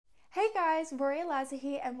guys, Rory Eliza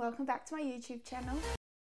here and welcome back to my YouTube channel.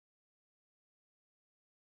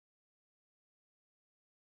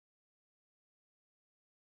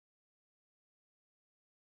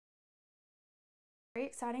 Very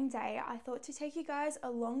exciting day. I thought to take you guys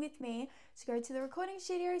along with me to go to the recording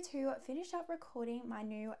studio to finish up recording my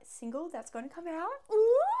new single that's going to come out.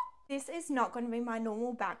 Ooh! This is not going to be my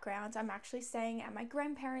normal background. I'm actually staying at my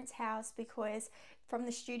grandparents' house because from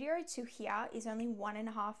the studio to here is only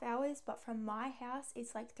 1.5 hours, but from my house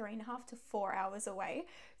it's like 3.5 to 4 hours away.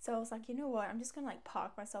 So I was like, you know what, I'm just gonna like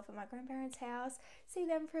park myself at my grandparents' house, see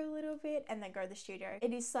them for a little bit, and then go to the studio.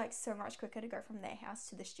 It is like so much quicker to go from their house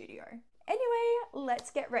to the studio. Anyway,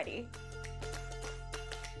 let's get ready.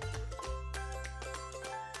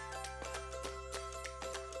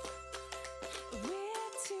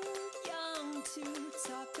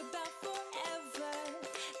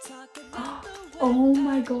 Oh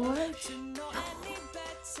my gosh.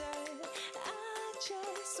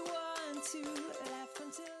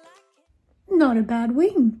 Not a bad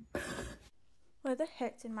wing. Where the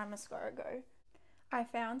heck did my mascara go? I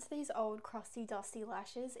found these old crusty dusty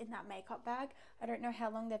lashes in that makeup bag. I don't know how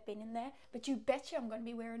long they've been in there, but you betcha I'm going to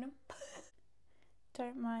be wearing them.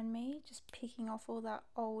 Don't mind me just picking off all that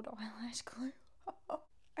old eyelash glue.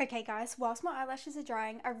 Okay guys, whilst my eyelashes are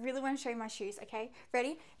drying, I really want to show you my shoes, okay?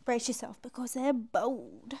 Ready? Brace yourself because they're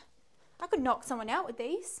bold. I could knock someone out with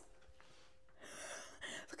these.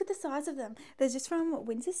 Look at the size of them. They're just from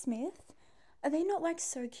Windsor Smith. Are they not like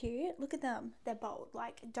so cute? Look at them. They're bold.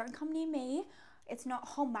 Like, don't come near me. It's not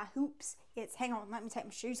hold my hoops. It's hang on, let me take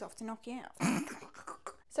my shoes off to knock you out.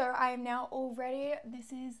 So I am now all ready.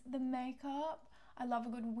 This is the makeup. I love a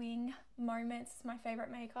good wing moment. It's my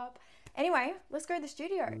favorite makeup. Anyway, let's go to the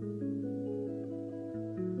studio.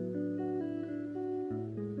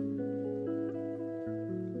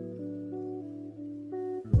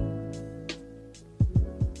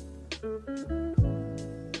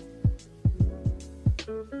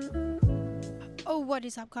 Oh, what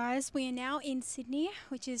is up guys? We are now in Sydney,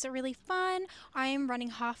 which is really fun. I am running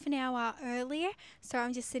half an hour early, so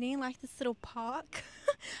I'm just sitting in like this little park,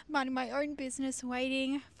 minding my own business,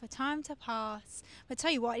 waiting for time to pass. But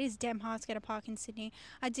tell you what, it is damn hard to get a park in Sydney.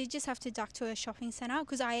 I did just have to duck to a shopping centre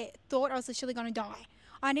because I thought I was literally going to die.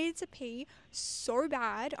 I needed to pee so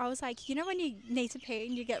bad. I was like, you know when you need to pee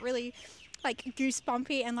and you get really like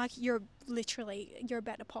goosebumpy and like you're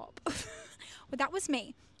about to pop. Well, that was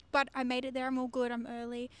me. But I made it there, I'm all good, I'm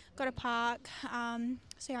early, got a park.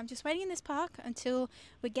 So yeah, I'm just waiting in this park until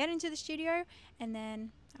we get into the studio and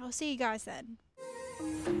then I'll see you guys then.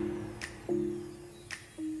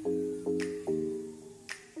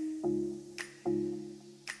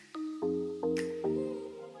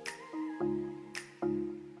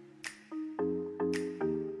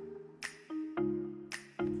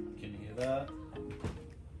 Can you hear that?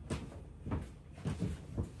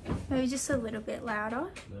 Maybe just a little bit louder.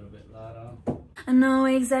 A little bit louder. I know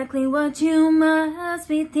exactly what you must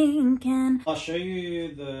be thinking. I'll show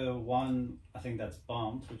you the one, I think that's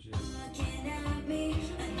bumped, which is...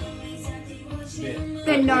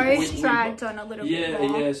 The nose dragged on a little bit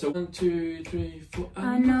more. Yeah, so 1, 2, 3, 4.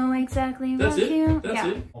 I know exactly That's what it? you... That's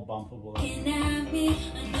it? More bumpable. Yeah.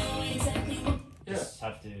 Just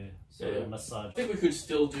have to sort of massage. I think we could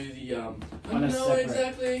still do the I On a know separate-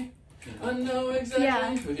 exactly. I know exactly.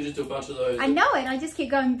 Yeah. We could just do a bunch of those. I know it, I just keep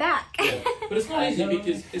going back. Yeah. But it's not easy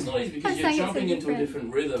because I'm you're saying jumping it's into a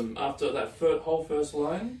different rhythm after that whole first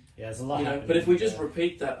line. Yeah, there's a lot You know, happening but if we just there.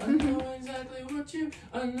 repeat that, I know exactly what you,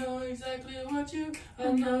 I know exactly what you,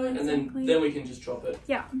 I know, and then we can just drop it.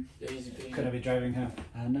 Yeah. Easy peasy. Could I be driving home?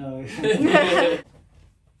 I know.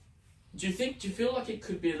 Do you feel like it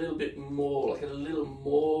could be a little bit more, like a little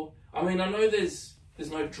more? I mean, I know there's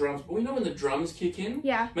no drums, but we know when the drums kick in.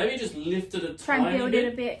 Yeah. Maybe just lift it a Try tiny and build bit.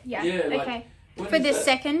 it a bit. Yeah. Yeah, like, okay. when For is the that?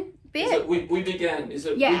 second bit? Is it, we began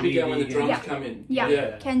Yeah. we began when the drums Yeah. come in. Yeah.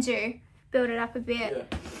 Yeah. Can do. Build it up a bit.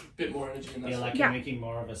 Yeah. Bit more energy in that. Yeah, like Yeah. you're making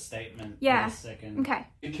more of a statement Yeah. in a second. Okay.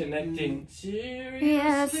 You're connecting seriously.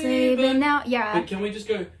 Yeah, sleeping now. Yeah. But can we just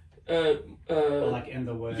go? Or like in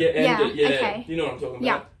the word. Yeah, end it. Yeah. okay. You know what I'm talking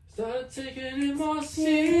Yeah. about. Start taking it more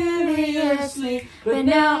seriously, But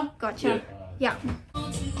now, gotcha. Yeah. Yeah.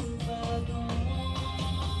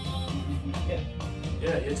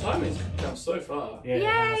 Yeah, your timing's come so far. Yeah.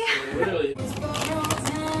 Yay! Really.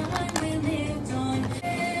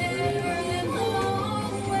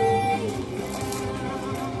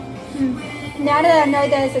 Now that I know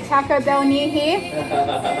there's a Taco Bell near here,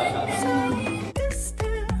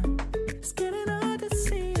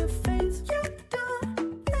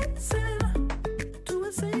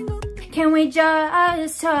 can we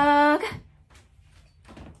just talk?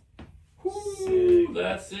 Magic.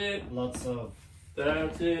 That's it. Lots of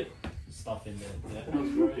That's it. stuff in there. Yeah. That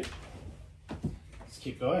was great. Let's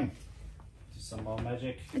keep going. Do some more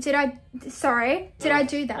magic. Did I do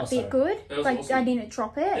that Oh, bit sorry. good? That was Like awesome. I didn't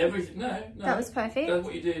drop it? Everything. No. That was perfect? That's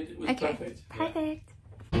what you did. It was Okay. perfect.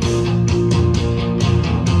 Perfect.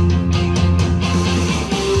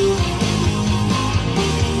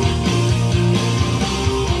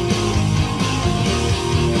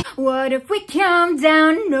 What if we calm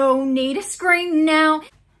down? No need to scream now.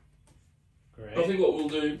 Great. I think what we'll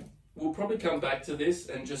do, we'll probably come back to this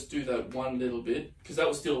and just do that one little bit because that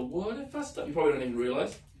was still what if I stop? You probably don't even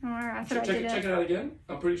realise. Alright, I thought I Check did it it. out again.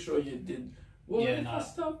 I'm pretty sure you did. What Yeah, if no. I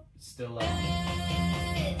stop? Still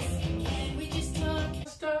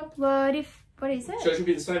Stop. What is So it? it should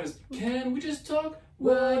be the same as can we just talk?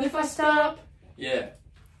 What if I stop? Yeah.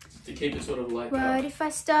 To keep it sort of like What if I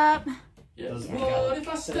stop? yeah. doesn't What if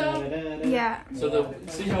I stop? Yeah. So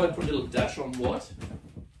see how I put a little dash on what?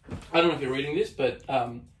 I don't know if you're reading this, but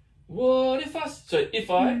what if I? So if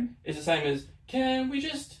I is the same as can we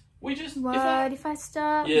just if I? What if I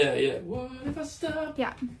stop? Yeah, yeah. What if I stop?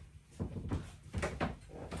 Yeah.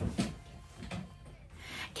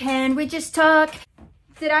 Can we just talk?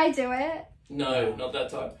 Did I do it? No, not that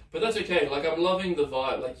time. But that's okay. Like I'm loving the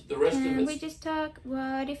vibe. Like the rest Can of we it. just talk?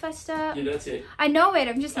 What if I stop? Yeah, that's it. I know it,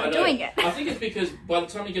 I'm just I not know. doing it. I think it's because by the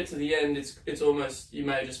time you get to the end, it's almost you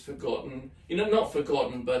may have just forgotten. You know, not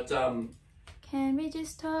forgotten, but Can we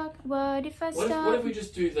just talk? What if I What stop? if we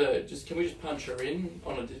just do can we just punch her in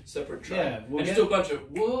on a separate track? Yeah, we'll and just get- do a bunch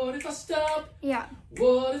of what if I stop? Yeah.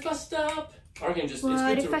 What if I stop? I reckon just it's What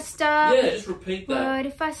good if to I stop? yeah, just repeat that. What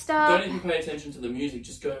if I stop? Don't even pay attention to the music.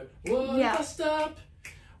 Just go. What Yeah. if I stop?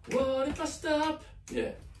 What if I stop?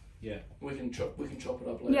 Yeah. Yeah. We can chop it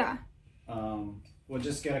up later. Yeah. We'll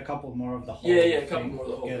just get a couple more of the whole Yeah, a couple thing, more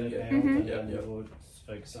of the whole get thing, it yeah. nailed, and Yeah, then yeah. we'll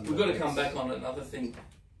focus on We've the got to come next. back on another thing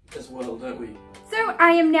as well, don't we? So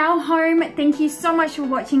I am now home. Thank you so much for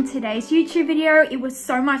watching today's YouTube video. It was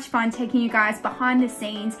so much fun taking you guys behind the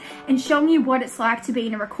scenes and showing you what it's like to be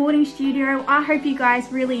in a recording studio. I hope you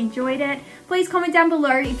guys really enjoyed it. Please comment down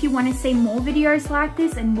below if you want to see more videos like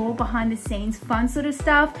this and more behind the scenes fun sort of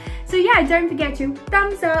stuff. So yeah, don't forget to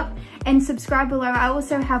thumbs up and subscribe below. I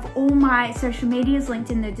also have all my social medias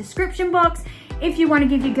linked in the description box if you want to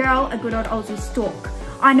give your girl a good old Aussie stalk.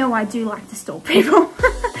 I know I do like to stalk people.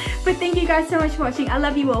 But thank you guys so much for watching. I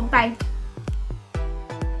love you all. Bye.